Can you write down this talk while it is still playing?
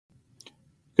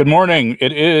Good morning.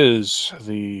 It is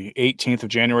the 18th of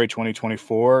January,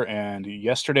 2024, and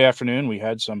yesterday afternoon we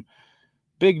had some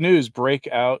big news break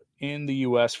out in the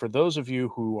US for those of you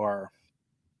who are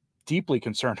deeply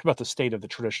concerned about the state of the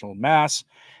traditional mass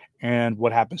and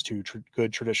what happens to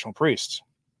good traditional priests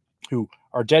who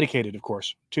are dedicated, of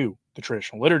course, to the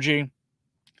traditional liturgy,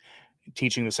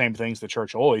 teaching the same things the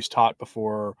church always taught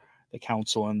before the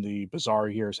council and the bizarre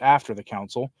years after the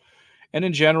council, and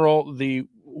in general the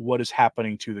what is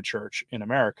happening to the church in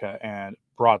America and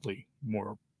broadly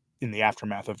more in the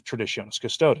aftermath of Traditionis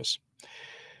Custodes.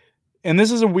 And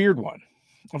this is a weird one,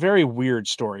 a very weird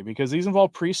story, because these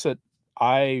involve priests that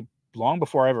I, long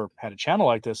before I ever had a channel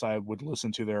like this, I would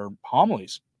listen to their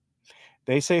homilies.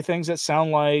 They say things that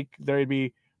sound like they'd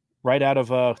be right out of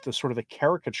the sort of the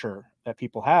caricature that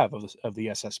people have of the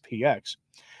SSPX.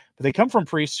 But they come from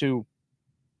priests who,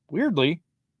 weirdly,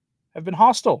 have been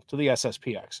hostile to the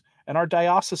SSPX and are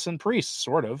diocesan priests,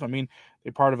 sort of. I mean,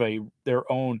 they're part of their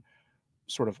own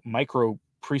sort of micro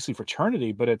priestly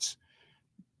fraternity, but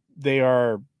they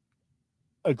are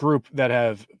a group that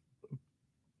have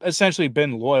essentially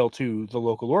been loyal to the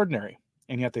local ordinary.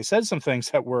 And yet they said some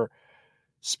things that were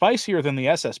spicier than the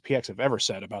SSPX have ever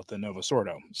said about the Novus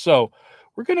Ordo. So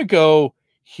we're going to go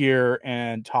here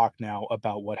and talk now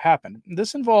about what happened.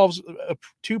 This involves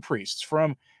two priests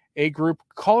from a group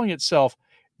calling itself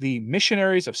the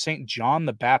Missionaries of St. John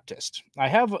the Baptist. I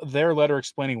have their letter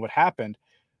explaining what happened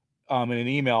in an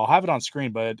email. I'll have it on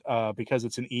screen, but because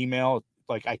it's an email,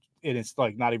 it's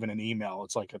like not even an email.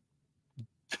 It's like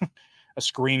a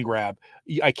screen grab.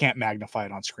 I can't magnify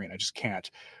it on screen. I just can't.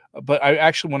 But I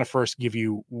actually want to first give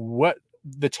you what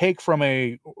the take from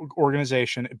a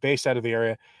organization based out of the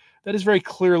area that is very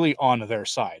clearly on their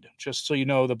side, just so you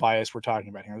know the bias we're talking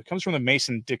about here. It comes from the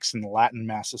Mason-Dixon Latin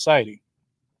Mass Society.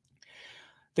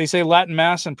 They say Latin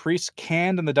Mass and priests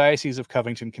canned in the Diocese of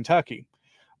Covington, Kentucky.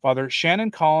 Father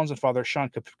Shannon Collins and Father Sean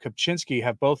Kopczynski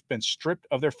have both been stripped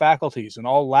of their faculties, and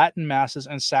all Latin Masses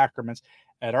and sacraments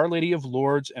at Our Lady of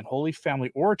Lourdes and Holy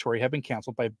Family Oratory have been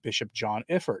canceled by Bishop John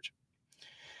Iffert.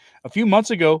 A few months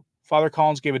ago, Father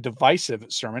Collins gave a divisive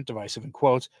sermon, divisive in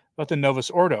quotes, about the Novus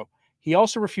Ordo. He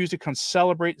also refused to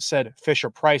celebrate said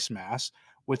Fisher-Price Mass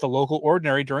with the local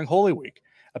ordinary during Holy Week.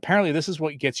 Apparently, this is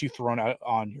what gets you thrown out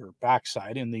on your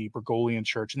backside in the Bergoglian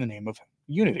Church in the name of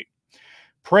unity.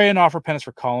 Pray and offer penance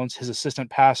for Collins, his assistant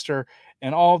pastor,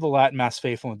 and all of the Latin Mass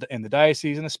faithful in the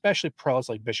diocese, and especially prelates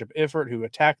like Bishop Iffert, who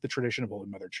attacked the tradition of Holy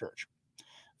Mother Church.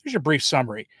 Here's your brief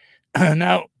summary.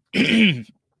 Now,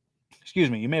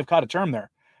 excuse me, you may have caught a term there.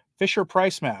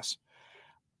 Fisher-Price Mass.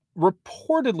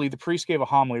 Reportedly, the priest gave a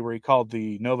homily where he called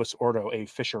the Novus Ordo a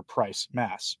Fisher-Price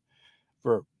Mass.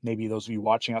 For maybe those of you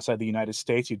watching outside the United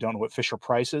States, you don't know what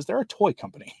Fisher-Price is. They're a toy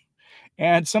company.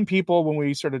 And some people, when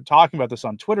we started talking about this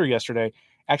on Twitter yesterday,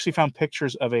 actually found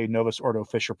pictures of a Novus Ordo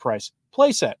Fisher-Price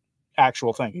playset.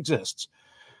 Actual thing exists.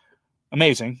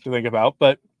 Amazing to think about.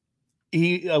 But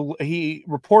he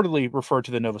reportedly referred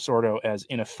to the Novus Ordo as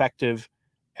ineffective,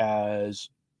 as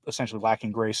essentially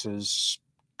lacking graces,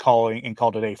 called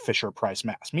it a Fisher-Price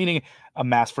Mass, meaning a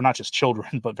mass for not just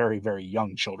children, but very, very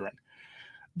young children.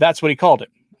 That's what he called it.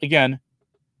 Again,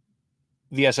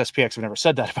 the SSPX have never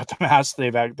said that about the Mass.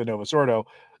 They've acted the Novus Ordo.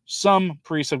 Some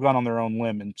priests have gone on their own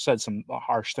limb and said some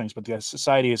harsh things, but the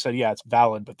society has said, yeah, it's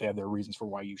valid, but they have their reasons for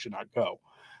why you should not go.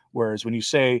 Whereas when you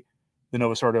say the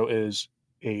Novus Ordo is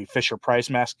a Fisher-Price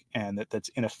Mass and that's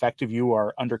ineffective, you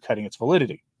are undercutting its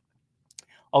validity.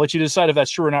 I'll let you decide if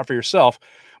that's true or not for yourself,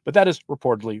 but that is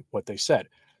reportedly what they said.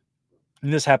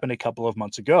 And this happened a couple of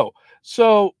months ago.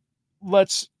 So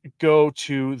let's go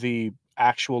to the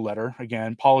actual letter.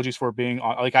 Again, apologies for being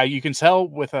you can tell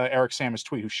with Eric Samus'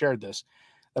 tweet, who shared this,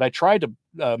 that I tried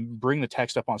to bring the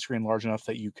text up on screen large enough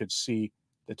that you could see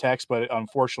the text, but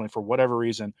unfortunately, for whatever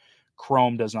reason,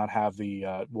 Chrome does not have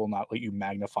will not let you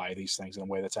magnify these things in a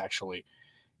way that's actually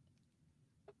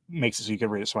makes it so you can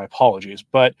read it. So my apologies,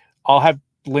 but I'll have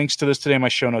links to this today in my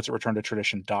show notes at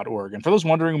returntotradition.org. And for those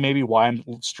wondering maybe why I'm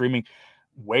streaming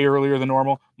way earlier than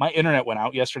normal, my internet went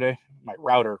out yesterday. My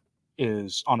router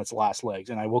is on its last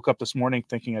legs, and I woke up this morning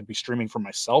thinking I'd be streaming from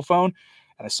my cell phone,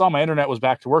 and I saw my internet was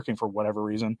back to working for whatever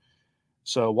reason.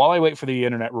 So while I wait for the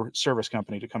internet service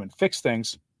company to come and fix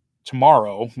things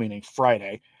tomorrow, meaning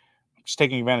Friday, I'm just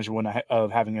taking advantage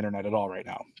of having internet at all right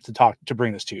now to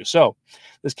bring this to you. So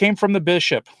this came from the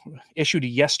bishop, issued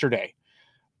yesterday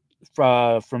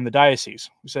from the diocese.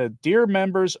 He said, "Dear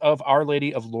members of Our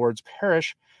Lady of Lourdes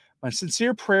Parish, my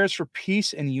sincere prayers for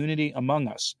peace and unity among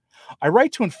us. I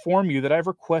write to inform you that I've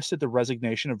requested the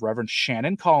resignation of Reverend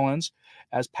Shannon Collins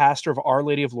as pastor of Our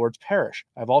Lady of Lourdes Parish.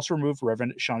 I've also removed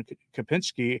Reverend Sean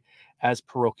Kopczynski as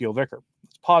parochial vicar."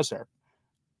 Let's pause there.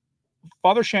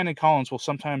 Father Shannon Collins will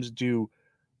sometimes do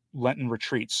Lenten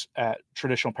retreats at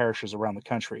traditional parishes around the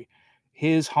country.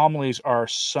 His homilies are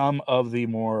some of the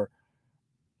more,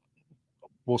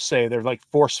 we'll say, they're like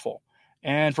forceful.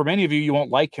 And for many of you, you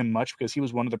won't like him much because he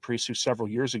was one of the priests who several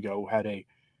years ago had a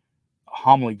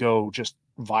homily go just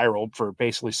viral for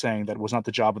basically saying that it was not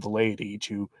the job of the laity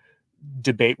to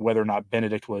debate whether or not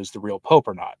Benedict was the real pope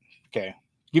or not. Okay,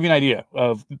 give you an idea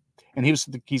of, and he's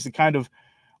the kind of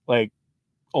like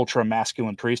ultra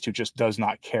masculine priest who just does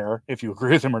not care if you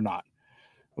agree with him or not.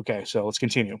 Okay, so let's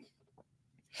continue.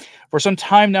 For some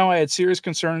time now, I had serious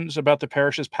concerns about the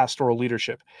parish's pastoral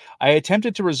leadership. I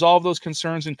attempted to resolve those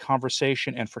concerns in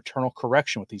conversation and fraternal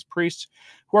correction with these priests,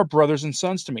 who are brothers and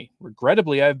sons to me.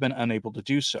 Regrettably, I have been unable to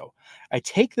do so. I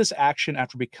take this action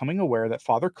after becoming aware that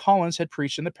Father Collins had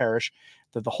preached in the parish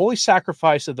that the holy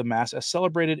sacrifice of the Mass, as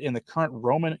celebrated in the current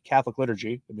Roman Catholic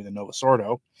liturgy, would be the Novus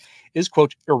Ordo, is,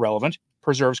 quote, irrelevant,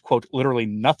 preserves, quote, literally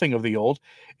nothing of the old,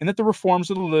 and that the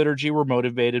reforms of the liturgy were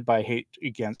motivated by hate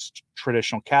against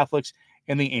traditional Catholics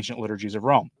and the ancient liturgies of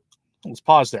Rome. Let's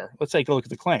pause there. Let's take a look at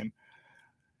the claim.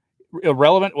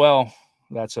 Irrelevant? Well,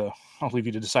 I'll leave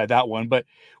you to decide that one. But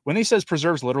when he says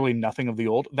preserves literally nothing of the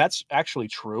old, that's actually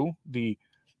true.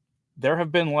 There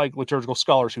have been like liturgical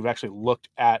scholars who've actually looked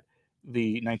at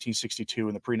the 1962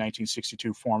 and the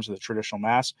pre-1962 forms of the traditional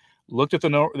Mass, looked at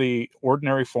the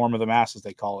ordinary form of the Mass, as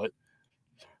they call it,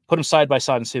 put them side by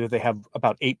side and say that they have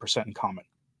about 8% in common.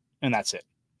 And that's it.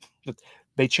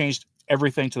 They changed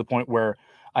everything to the point where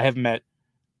I have met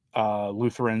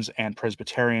Lutherans and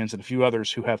Presbyterians and a few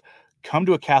others who have come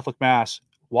to a Catholic Mass,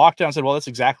 walked down and said, well, that's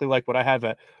exactly like what I have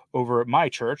over at my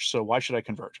church, so why should I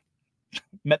convert?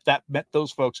 Met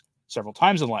those folks several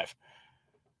times in life.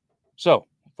 So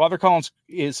Father Collins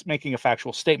is making a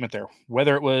factual statement there.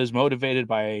 Whether it was motivated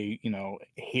by,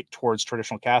 hate towards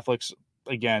traditional Catholics,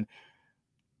 again,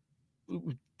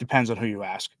 depends on who you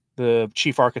ask. The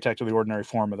chief architect of the ordinary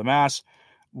form of the Mass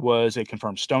was a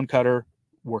confirmed stonecutter,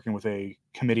 working with a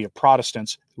committee of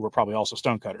Protestants who were probably also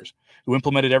stonecutters, who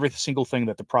implemented every single thing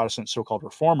that the Protestant so-called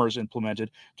reformers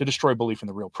implemented to destroy belief in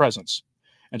the real presence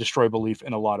and destroy belief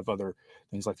in a lot of other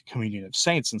things like the communion of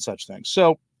saints and such things.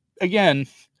 So again,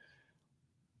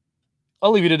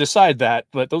 I'll leave you to decide that,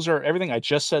 but everything I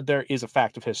just said there is a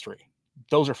fact of history.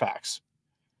 Those are facts.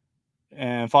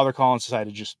 And Father Collins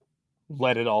decided to just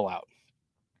let it all out.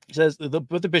 He says,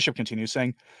 but the bishop continues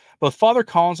saying, both Father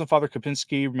Collins and Father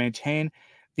Kopinski maintain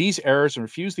these errors and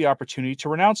refuse the opportunity to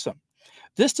renounce them.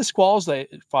 This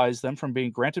disqualifies them from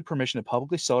being granted permission to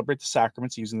publicly celebrate the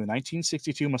sacraments using the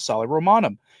 1962 Missale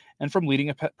Romanum and from leading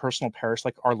a personal parish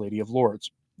like Our Lady of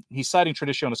Lourdes. He's citing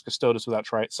Traditionis Custodes without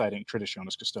citing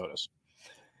Traditionis Custodes.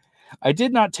 I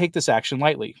did not take this action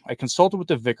lightly. I consulted with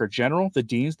the Vicar General, the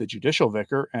deans, the judicial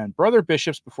vicar, and brother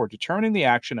bishops before determining the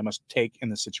action I must take in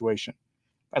this situation.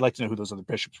 I'd like to know who those other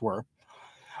bishops were.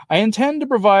 I intend to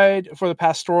provide for the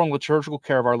pastoral and liturgical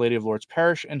care of Our Lady of Lourdes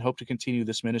Parish and hope to continue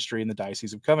this ministry in the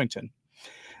Diocese of Covington.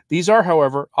 These are,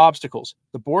 however, obstacles.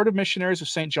 The Board of Missionaries of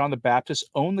St. John the Baptist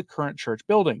own the current church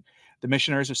building. The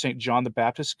Missionaries of St. John the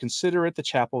Baptist consider it the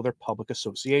chapel of their public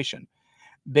association.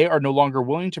 They are no longer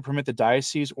willing to permit the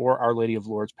diocese or Our Lady of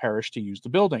Lourdes Parish to use the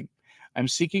building. I'm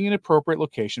seeking an appropriate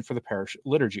location for the parish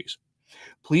liturgies.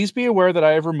 Please be aware that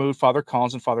I have removed Father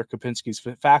Collins and Father Kopinski's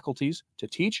faculties to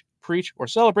teach, preach, or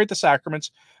celebrate the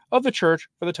sacraments of the church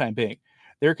for the time being.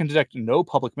 They are conducting no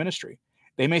public ministry.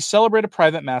 They may celebrate a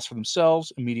private Mass for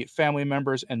themselves, immediate family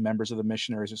members, and members of the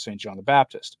Missionaries of St. John the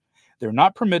Baptist. They are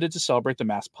not permitted to celebrate the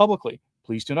Mass publicly.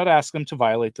 Please do not ask them to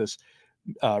violate this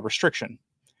restriction.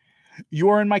 You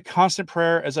are in my constant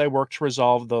prayer as I work to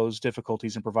resolve those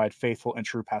difficulties and provide faithful and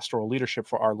true pastoral leadership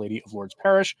for Our Lady of Lourdes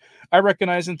Parish. I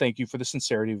recognize and thank you for the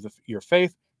sincerity of your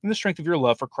faith and the strength of your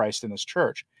love for Christ and this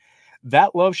church.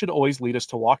 That love should always lead us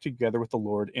to walk together with the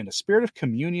Lord in a spirit of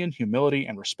communion, humility,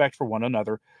 and respect for one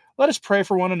another. Let us pray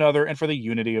for one another and for the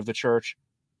unity of the church.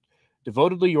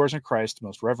 Devotedly yours in Christ,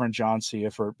 Most Reverend John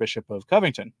Seifert, Bishop of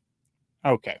Covington.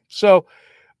 Okay, so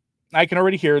I can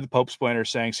already hear the Pope Splinter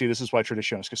saying, see, this is why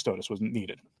Traditionis Custodes wasn't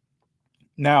needed.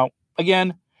 Now,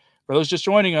 again, for those just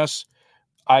joining us,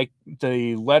 you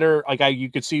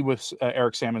could see with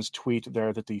Eric Salmon's tweet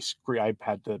there that I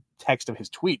had the text of his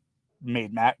tweet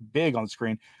made big on the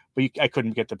screen, but I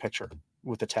couldn't get the picture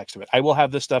with the text of it. I will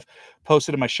have this stuff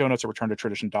posted in my show notes at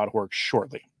returntotradition.org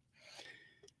shortly.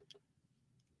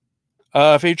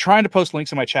 If you're trying to post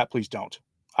links in my chat, please don't.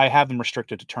 I have them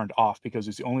restricted to turned off because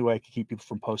it's the only way I can keep people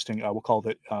from posting. We'll call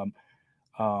it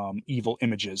evil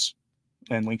images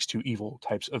and links to evil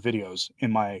types of videos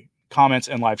in my comments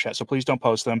and live chat. So please don't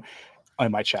post them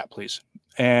in my chat, please.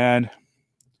 And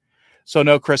So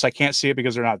no, Chris, I can't see it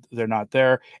because they're not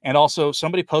there. And also,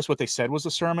 somebody posted what they said was the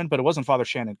sermon, but it wasn't Father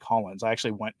Shannon Collins. I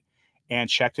actually went and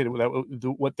checked it.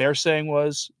 What they're saying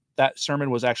was that sermon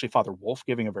was actually Father Wolf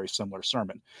giving a very similar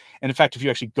sermon. And in fact, if you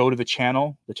actually go to the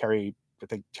channel, I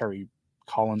think Terry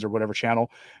Collins or whatever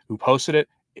channel who posted it,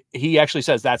 he actually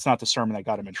says that's not the sermon that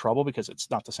got him in trouble because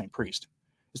it's not the same priest.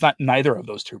 It's not neither of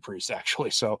those two priests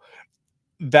actually. So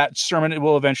that sermon, it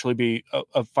will eventually be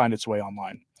find its way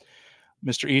online.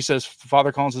 Mr. E says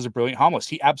Father Collins is a brilliant homilist.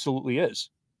 He absolutely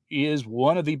is. He is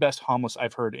one of the best homilists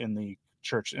I've heard in the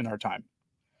church in our time.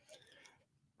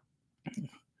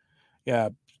 Yeah,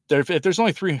 if there's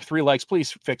only three likes,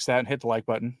 please fix that and hit the like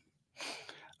button.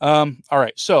 All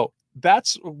right, so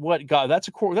that's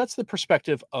the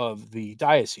perspective of the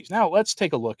diocese. Now let's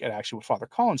take a look at actually what Father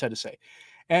Collins had to say.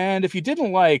 And if you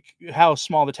didn't like how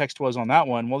small the text was on that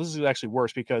one, well, this is actually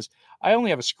worse because I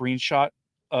only have a screenshot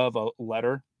of a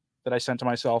letter that I sent to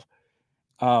myself.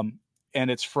 And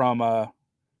it's from,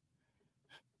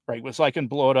 right, so I can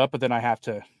blow it up, but then I have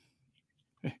to,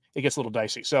 it gets a little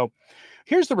dicey. So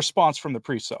here's the response from the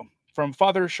priest, though, from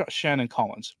Father Shannon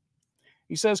Collins.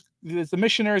 He says, the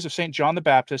missionaries of St. John the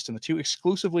Baptist and the two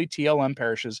exclusively TLM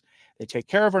parishes they take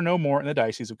care of are no more in the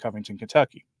Diocese of Covington,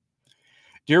 Kentucky.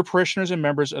 Dear parishioners and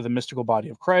members of the mystical body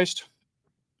of Christ,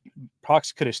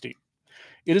 Pax Christi.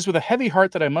 It is with a heavy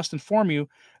heart that I must inform you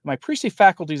that my priestly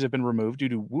faculties have been removed due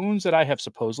to wounds that I have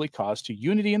supposedly caused to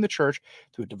unity in the church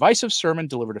through a divisive sermon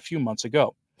delivered a few months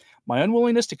ago. My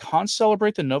unwillingness to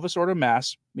celebrate the Novus Ordo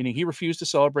Mass, meaning he refused to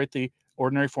celebrate the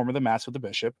ordinary form of the Mass with the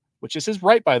bishop, which is his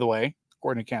right, by the way,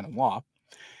 according to canon law,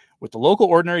 with the local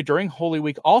ordinary during Holy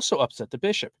Week also upset the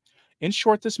bishop. In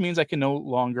short, this means I can no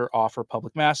longer offer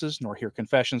public masses, nor hear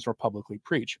confessions, nor publicly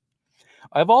preach.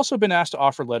 I have also been asked to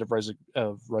offer a letter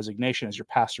of resignation as your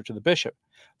pastor to the bishop.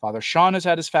 Father Sean has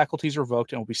had his faculties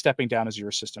revoked and will be stepping down as your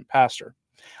assistant pastor.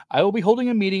 I will be holding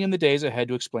a meeting in the days ahead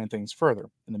to explain things further.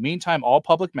 In the meantime, all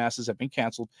public masses have been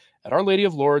canceled at Our Lady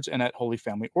of Lourdes and at Holy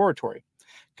Family Oratory.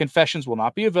 Confessions will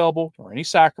not be available, nor any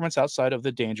sacraments outside of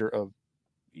the danger of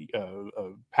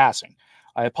passing.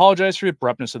 I apologize for the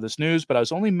abruptness of this news, but I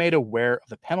was only made aware of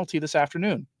the penalty this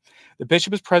afternoon. The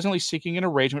bishop is presently seeking an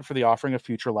arrangement for the offering of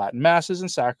future Latin masses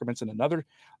and sacraments in another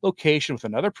location with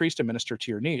another priest to minister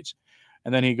to your needs.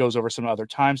 And then he goes over some other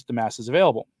times the mass is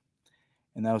available.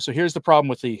 And now, so here's the problem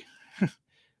with the... It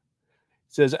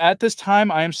says, at this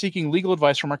time, I am seeking legal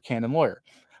advice from our canon lawyer.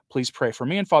 Please pray for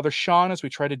me and Father Sean as we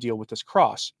try to deal with this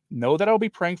cross. Know that I will be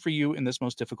praying for you in this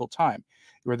most difficult time.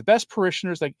 You are the best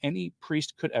parishioners that any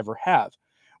priest could ever have.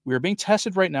 We are being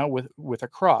tested right now with a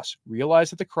cross.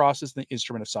 Realize that the cross is the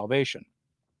instrument of salvation.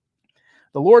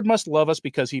 The Lord must love us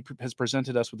because he has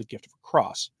presented us with the gift of a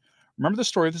cross. Remember the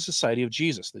story of the Society of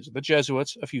Jesus. These are the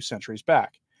Jesuits a few centuries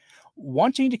back.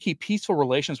 Wanting to keep peaceful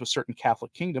relations with certain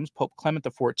Catholic kingdoms, Pope Clement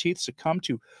XIV succumbed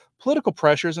to political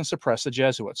pressures and suppressed the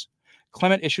Jesuits.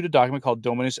 Clement issued a document called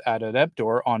Dominus ad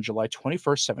Ademptor on July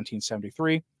 21st,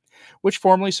 1773, which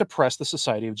formally suppressed the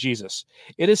Society of Jesus.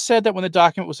 It is said that when the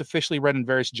document was officially read in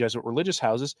various Jesuit religious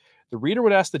houses, the reader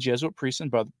would ask the Jesuit priests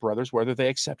and brothers whether they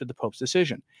accepted the Pope's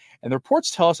decision. And the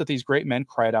reports tell us that these great men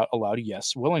cried out aloud,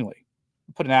 yes, willingly.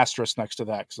 I'll put an asterisk next to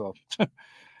that. So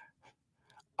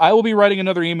I will be writing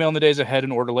another email in the days ahead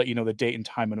in order to let you know the date and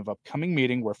time of an upcoming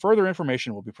meeting where further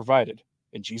information will be provided.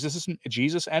 In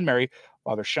Jesus and Mary,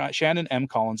 Father Shannon M.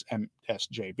 Collins,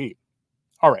 MSJB.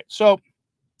 All right, so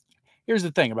here's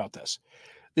the thing about this.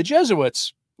 The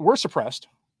Jesuits were suppressed,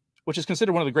 which is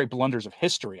considered one of the great blunders of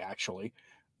history, actually.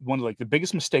 One of the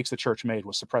biggest mistakes the church made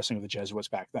was suppressing of the Jesuits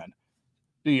back then.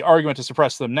 The argument to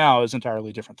suppress them now is an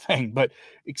entirely different thing, but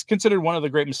it's considered one of the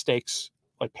great mistakes,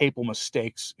 like papal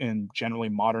mistakes in generally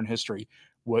modern history,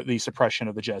 the suppression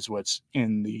of the Jesuits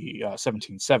in the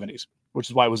 1770s, which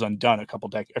is why it was undone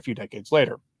a few decades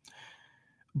later.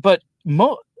 But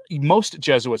most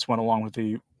Jesuits went along with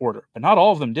the order, but not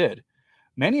all of them did.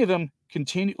 Many of them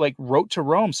wrote to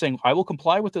Rome saying, I will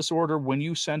comply with this order when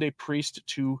a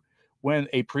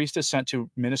priest is sent to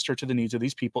minister to the needs of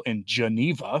these people in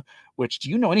Geneva, which,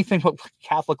 do you know anything about what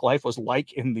Catholic life was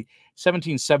like in the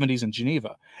 1770s in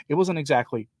Geneva? It wasn't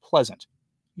exactly pleasant.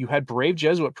 You had brave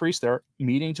Jesuit priests there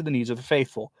meeting to the needs of the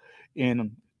faithful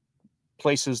in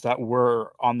places that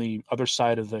were on the other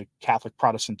side of the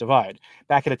Catholic-Protestant divide,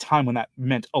 back at a time when that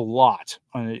meant a lot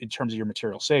in terms of your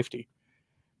material safety.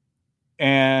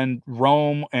 And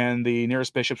Rome and the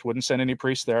nearest bishops wouldn't send any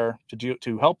priests there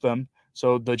to help them,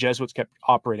 so the Jesuits kept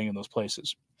operating in those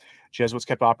places. Jesuits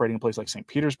kept operating in places like St.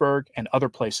 Petersburg and other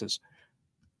places,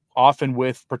 often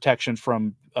with protection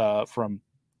from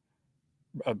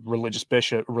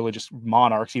religious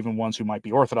monarchs, even ones who might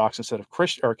be Orthodox instead of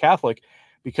Christian or Catholic,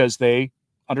 because they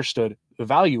understood the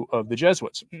value of the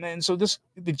Jesuits. And so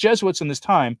the Jesuits in this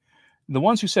time, the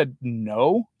ones who said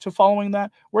no to following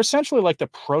that, were essentially like the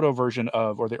proto version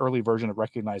of, or the early version of,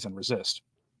 Recognize and Resist.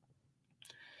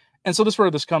 And so this is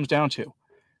where this comes down to.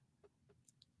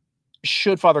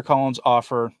 Should Father Collins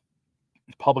offer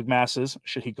public masses?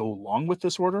 Should he go along with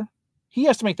this order? He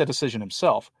has to make that decision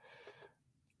himself.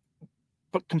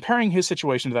 But comparing his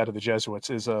situation to that of the Jesuits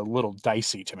is a little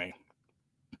dicey to me.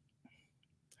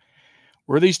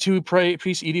 Were these two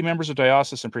priests ED members of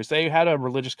diocesan priests? They had a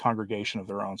religious congregation of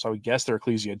their own, so I would guess they're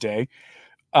Ecclesia Dei.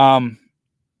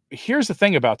 Here's the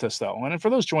thing about this, though, and for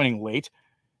those joining late,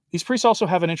 these priests also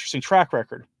have an interesting track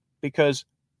record because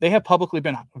they have publicly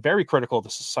been very critical of the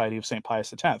Society of St.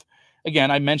 Pius X. Again,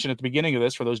 I mentioned at the beginning of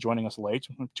this, for those joining us late,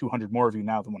 200 more of you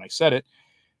now than when I said it,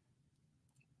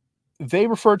 they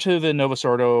refer to the Novus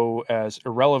Ordo as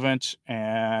irrelevant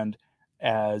and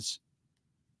as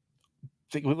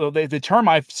the term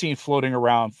I've seen floating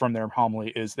around from their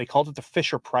homily is they called it the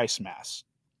Fisher-Price Mass.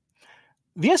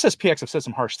 The SSPX have said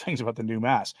some harsh things about the new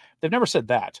Mass. They've never said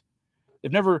that.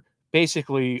 They've never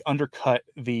basically undercut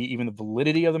even the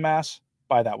validity of the Mass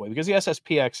by that way, because the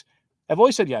SSPX have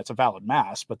always said, yeah, it's a valid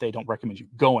Mass, but they don't recommend you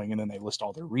going, and then they list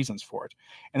all their reasons for it.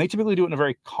 And they typically do it in a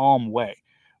very calm way,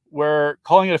 where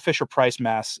calling it a Fisher-Price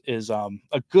Mass is a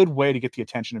good way to get the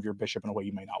attention of your bishop in a way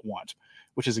you may not want,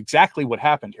 which is exactly what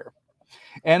happened here.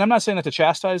 And I'm not saying that to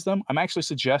chastise them. I'm actually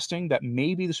suggesting that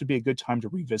maybe this would be a good time to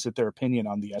revisit their opinion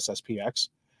on the SSPX,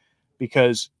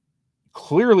 because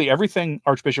clearly everything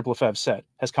Archbishop Lefebvre said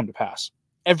has come to pass.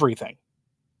 Everything.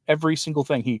 Every single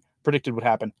thing he predicted would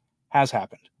happen has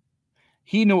happened.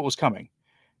 He knew it was coming,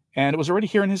 and it was already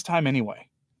here in his time anyway.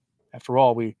 After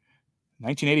all,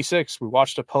 1986, we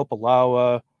watched a pope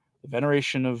allow the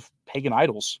veneration of pagan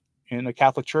idols in a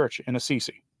Catholic church in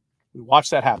Assisi. We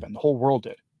watched that happen. The whole world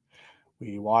did.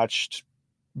 We watched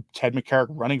Ted McCarrick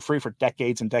running free for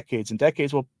decades and decades and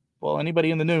decades. Well,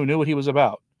 anybody in the knew what he was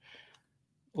about.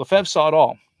 Lefebvre saw it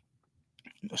all.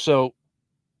 So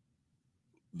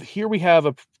here we have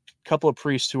a couple of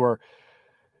priests who are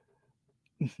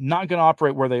not going to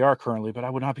operate where they are currently, but I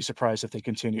would not be surprised if they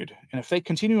continued. And if they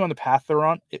continue on the path they're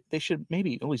on, they should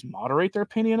maybe at least moderate their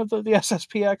opinion of the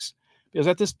SSPX, because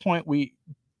at this point, we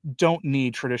don't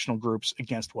need traditional groups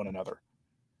against one another.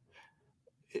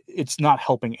 It's not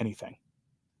helping anything.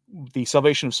 The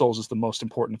salvation of souls is the most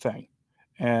important thing.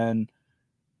 And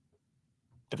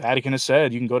the Vatican has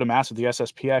said you can go to Mass with the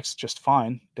SSPX just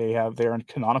fine. They're in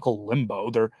canonical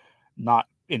limbo. They're not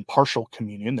in partial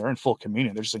communion. They're in full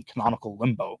communion. They're just in canonical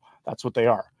limbo. That's what they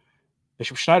are.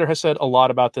 Bishop Schneider has said a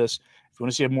lot about this. If you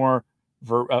want to see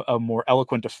a more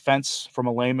eloquent defense from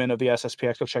a layman of the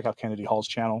SSPX, go check out Kennedy Hall's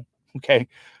channel. Okay.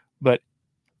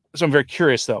 So I'm very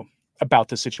curious, though, about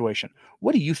this situation.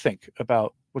 What do you think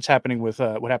about what's happening with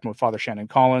what happened with Father Shannon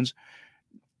Collins?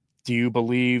 Do you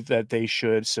believe that they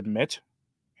should submit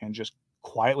and just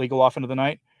quietly go off into the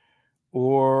night?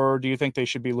 Or do you think they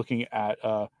should be looking at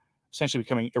essentially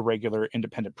becoming irregular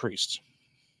independent priests?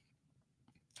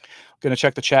 Going to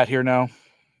check the chat here now.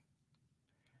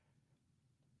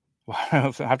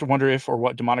 I have to wonder if or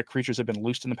what demonic creatures have been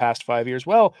loosed in the past 5 years.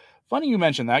 Well, funny you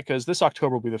mentioned that, because this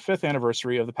October will be the 5th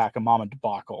anniversary of the Pachamama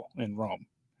debacle in Rome.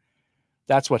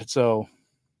 That's what it's so.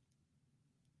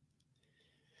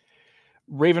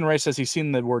 Raven Ray says he's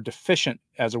seen the word deficient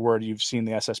as a word you've seen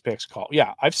the SSPX call.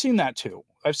 Yeah, I've seen that too.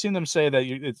 I've seen them say that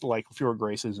it's like fewer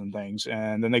graces and things,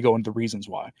 and then they go into the reasons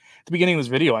why. At the beginning of this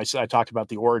video, I talked about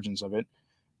the origins of it.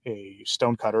 A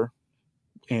stonecutter,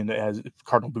 and as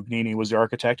Cardinal Bugnini was the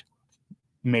architect,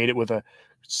 made it with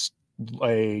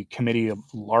a committee of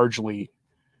largely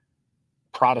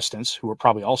Protestants who were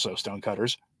probably also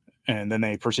stonecutters, and then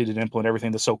they proceeded to implement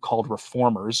everything the so-called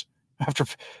reformers after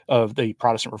the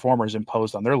Protestant reformers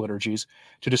imposed on their liturgies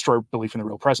to destroy belief in the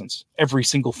real presence. Every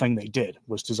single thing they did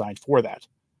was designed for that,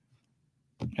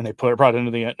 and they brought it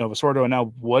into the Novus Ordo. And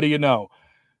now, what do you know?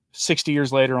 60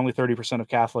 years later, only 30% of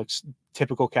Catholics,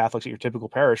 typical Catholics at your typical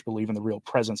parish, believe in the real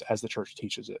presence as the church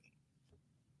teaches it.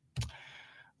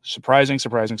 Surprising,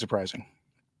 surprising, surprising.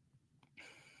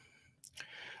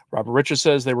 Robert Richards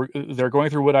says they're going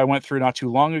through what I went through not too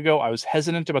long ago. I was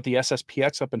hesitant about the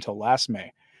SSPX up until last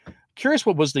May. Curious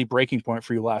what was the breaking point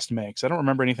for you last May, because I don't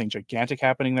remember anything gigantic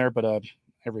happening there, but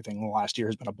everything in the last year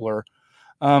has been a blur.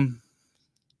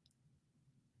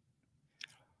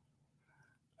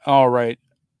 All right.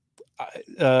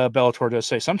 Bellator does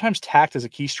say, sometimes tact is a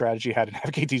key strategy how to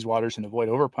navigate these waters and avoid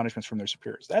over punishments from their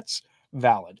superiors. That's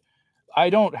valid. I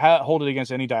don't hold it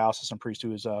against any diocesan priest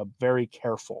who is very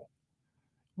careful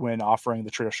when offering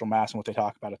the traditional Mass and what they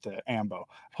talk about at the AMBO.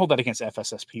 I hold that against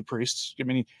FSSP priests. I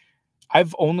mean,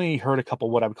 I've only heard a couple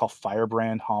what I would call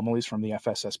firebrand homilies from the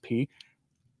FSSP,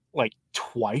 like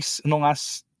twice in the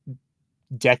last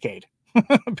decade,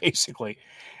 basically.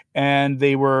 And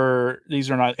these are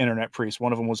not internet priests.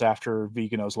 One of them was after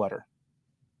Vigano's letter.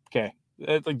 Okay,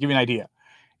 give you an idea.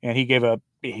 And he gave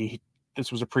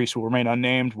this was a priest who will remain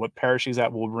unnamed. What parish he's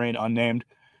at will remain unnamed.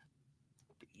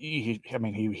 He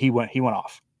went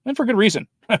off, and for good reason.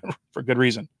 For good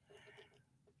reason.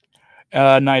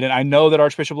 Knight, and I know that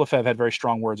Archbishop Lefebvre had very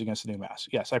strong words against the new mass.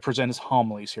 Yes, I present his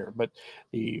homilies here, but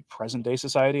the present day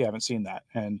society, I haven't seen that.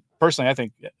 And personally, I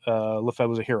think Lefebvre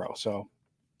was a hero. So,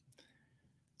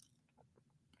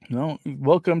 no,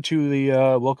 welcome to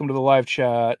the live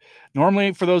chat.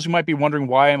 Normally, for those who might be wondering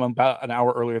why I'm about an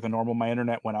hour earlier than normal, my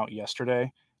internet went out yesterday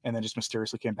and then just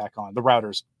mysteriously came back on. The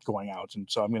router's going out,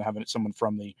 and so I'm going to have someone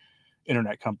from the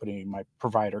internet company, my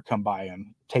provider, come by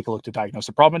and take a look to diagnose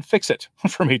the problem and fix it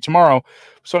for me tomorrow.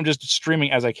 So I'm just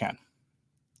streaming as I can.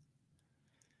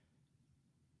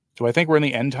 Do I think we're in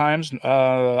the end times?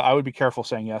 I would be careful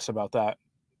saying yes about that.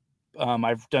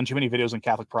 I've done too many videos on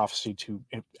Catholic prophecy to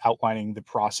outlining the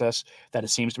process that it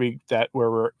seems to be that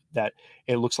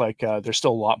it looks like there's still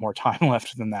a lot more time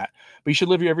left than that. But you should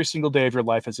live every single day of your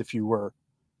life as if you were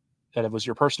that it was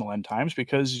your personal end times,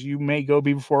 because you may go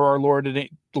be before our Lord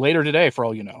later today, for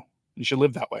all you know. You should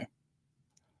live that way.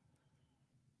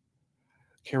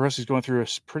 Okay, Rosie's going through a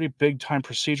pretty big time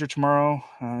procedure tomorrow,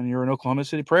 and you're in Oklahoma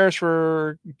City. Prayers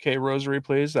for Kay Rosary,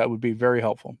 please. That would be very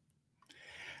helpful.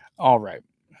 All right.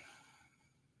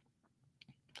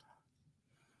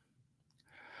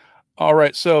 All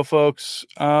right, so folks,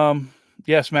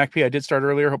 yes, MacP, I did start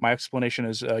earlier. Hope my explanation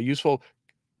is useful.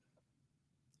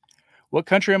 What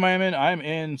country am I in? I'm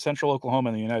in central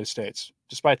Oklahoma in the United States,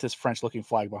 despite this French-looking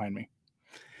flag behind me.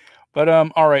 But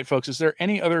all right, folks, is there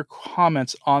any other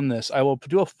comments on this? I will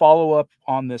do a follow-up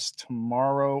on this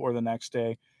tomorrow or the next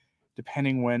day,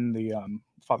 depending when the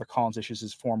Father Collins issues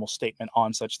his formal statement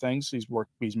on such things. He's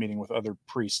meeting with other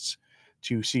priests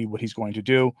to see what he's going to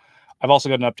do. I've also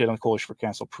got an update on the Coalition for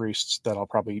Canceled Priests that I'll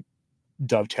probably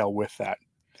dovetail with that.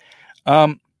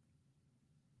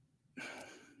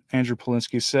 Andrew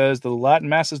Polinsky says, the Latin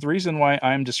Mass is the reason why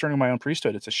I'm discerning my own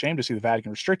priesthood. It's a shame to see the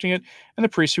Vatican restricting it and the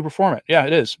priests who perform it. Yeah,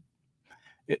 it is.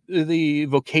 The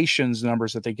vocations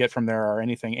numbers that they get from there are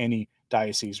anything any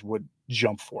diocese would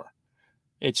jump for.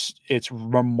 It's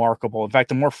remarkable. In fact,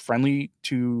 the more friendly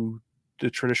to the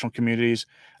traditional communities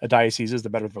a diocese is, the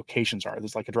better the vocations are.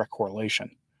 There's like a direct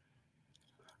correlation.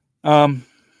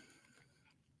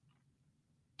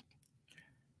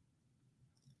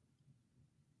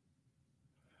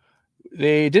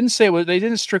 They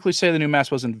didn't strictly say the new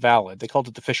mass wasn't valid. They called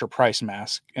it the Fisher-Price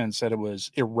Mass and said it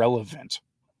was irrelevant.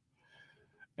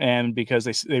 And because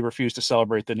they refused to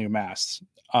celebrate the new mass,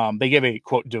 they gave a,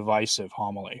 quote, divisive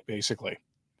homily, basically.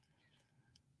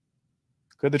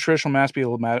 Could the traditional mass be a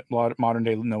modern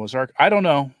day Noah's Ark? I don't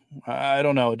know.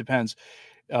 It depends.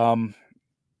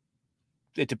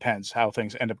 It depends how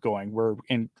things end up going. We're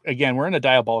in a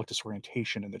diabolic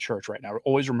disorientation in the church right now.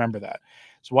 Always remember that.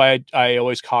 It's why I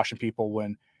always caution people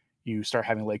when you start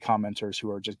having lay commenters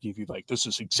who are just give you like, this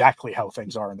is exactly how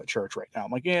things are in the church right now.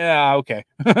 I'm like, yeah, okay.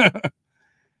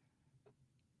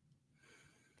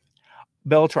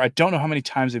 Bellator, I don't know how many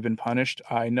times they've been punished.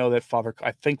 I know that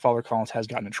I think Father Collins has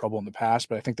gotten in trouble in the past,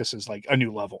 but I think this is like a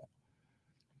new level.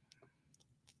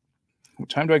 What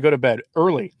time do I go to bed?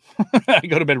 Early. I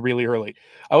go to bed really early.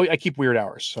 I keep weird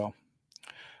hours. So,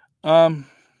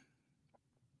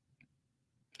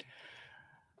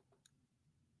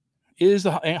 is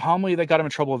the homily that got him in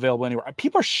trouble available anywhere?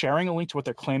 People are sharing a link to what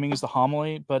they're claiming is the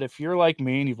homily, but if you're like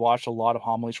me and you've watched a lot of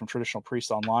homilies from traditional priests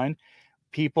online,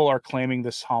 people are claiming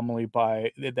this homily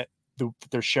that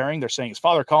they're sharing. They're saying it's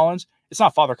Father Collins. It's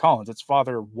not Father Collins. It's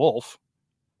Father Wolf.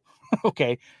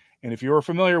 Okay. And if you're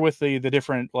familiar with the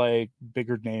different like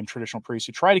bigger name traditional priests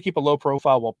who try to keep a low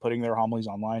profile while putting their homilies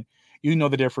online, you know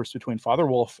the difference between Father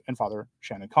Wolf and Father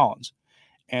Shannon Collins.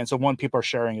 And so one people are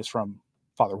sharing is from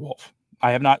Father Wolf. I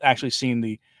have not actually seen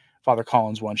the Father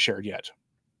Collins one shared yet.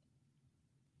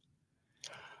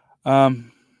 Noni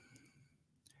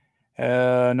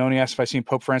asked if I've seen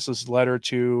Pope Francis' letter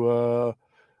to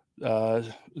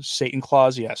Satan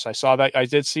Claus. Yes, I saw that. I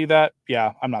did see that.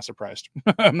 Yeah, I'm not surprised.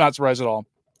 I'm not surprised at all.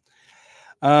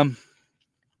 I'm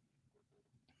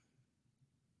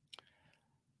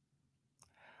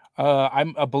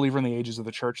a believer in the ages of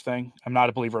the church thing. I'm not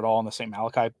a believer at all in the St.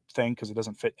 Malachi thing because it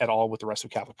doesn't fit at all with the rest of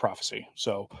Catholic prophecy.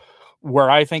 So where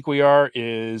I think we are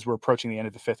is we're approaching the end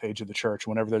of the fifth age of the church.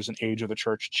 Whenever there's an age of the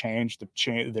church change,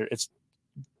 it's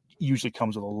usually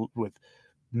comes with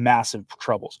massive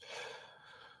troubles.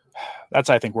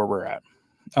 That's, I think, where we're at.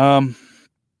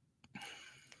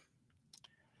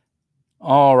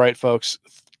 All right, folks.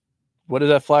 What is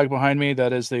that flag behind me?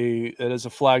 That is a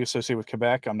flag associated with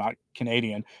Quebec. I'm not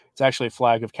Canadian. It's actually a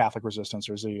flag of Catholic resistance.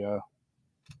 There's a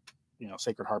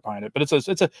Sacred Heart behind it, but it's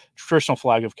a traditional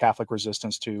flag of Catholic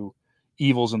resistance to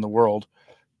evils in the world.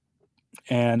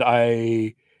 And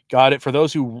I got it. For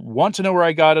those who want to know where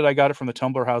I got it from the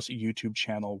Tumbler House YouTube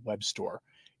channel web store.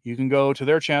 You can go to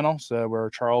their channel, so where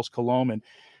Charles Colomb and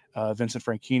Vincent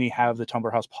Franchini have the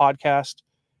Tumbler House podcast,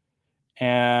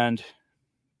 and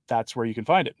that's where you can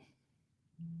find it.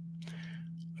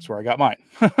 That's where I got mine.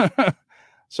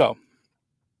 So,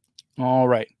 all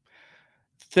right.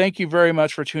 Thank you very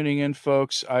much for tuning in,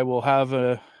 folks. I will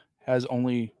have has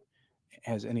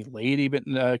any lady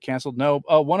been canceled? No.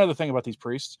 One other thing about these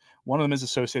priests. One of them is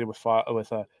associated with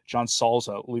John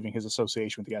Salza leaving his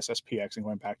association with the SSPX and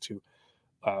going back to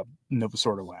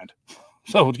Novosordra land.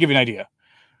 So to give you an idea.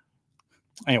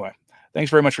 Anyway, thanks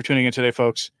very much for tuning in today,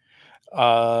 folks.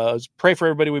 Pray for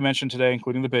everybody we mentioned today,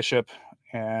 including the bishop.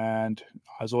 And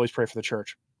as always, pray for the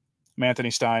church. I'm Anthony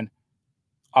Stein.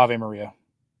 Ave Maria.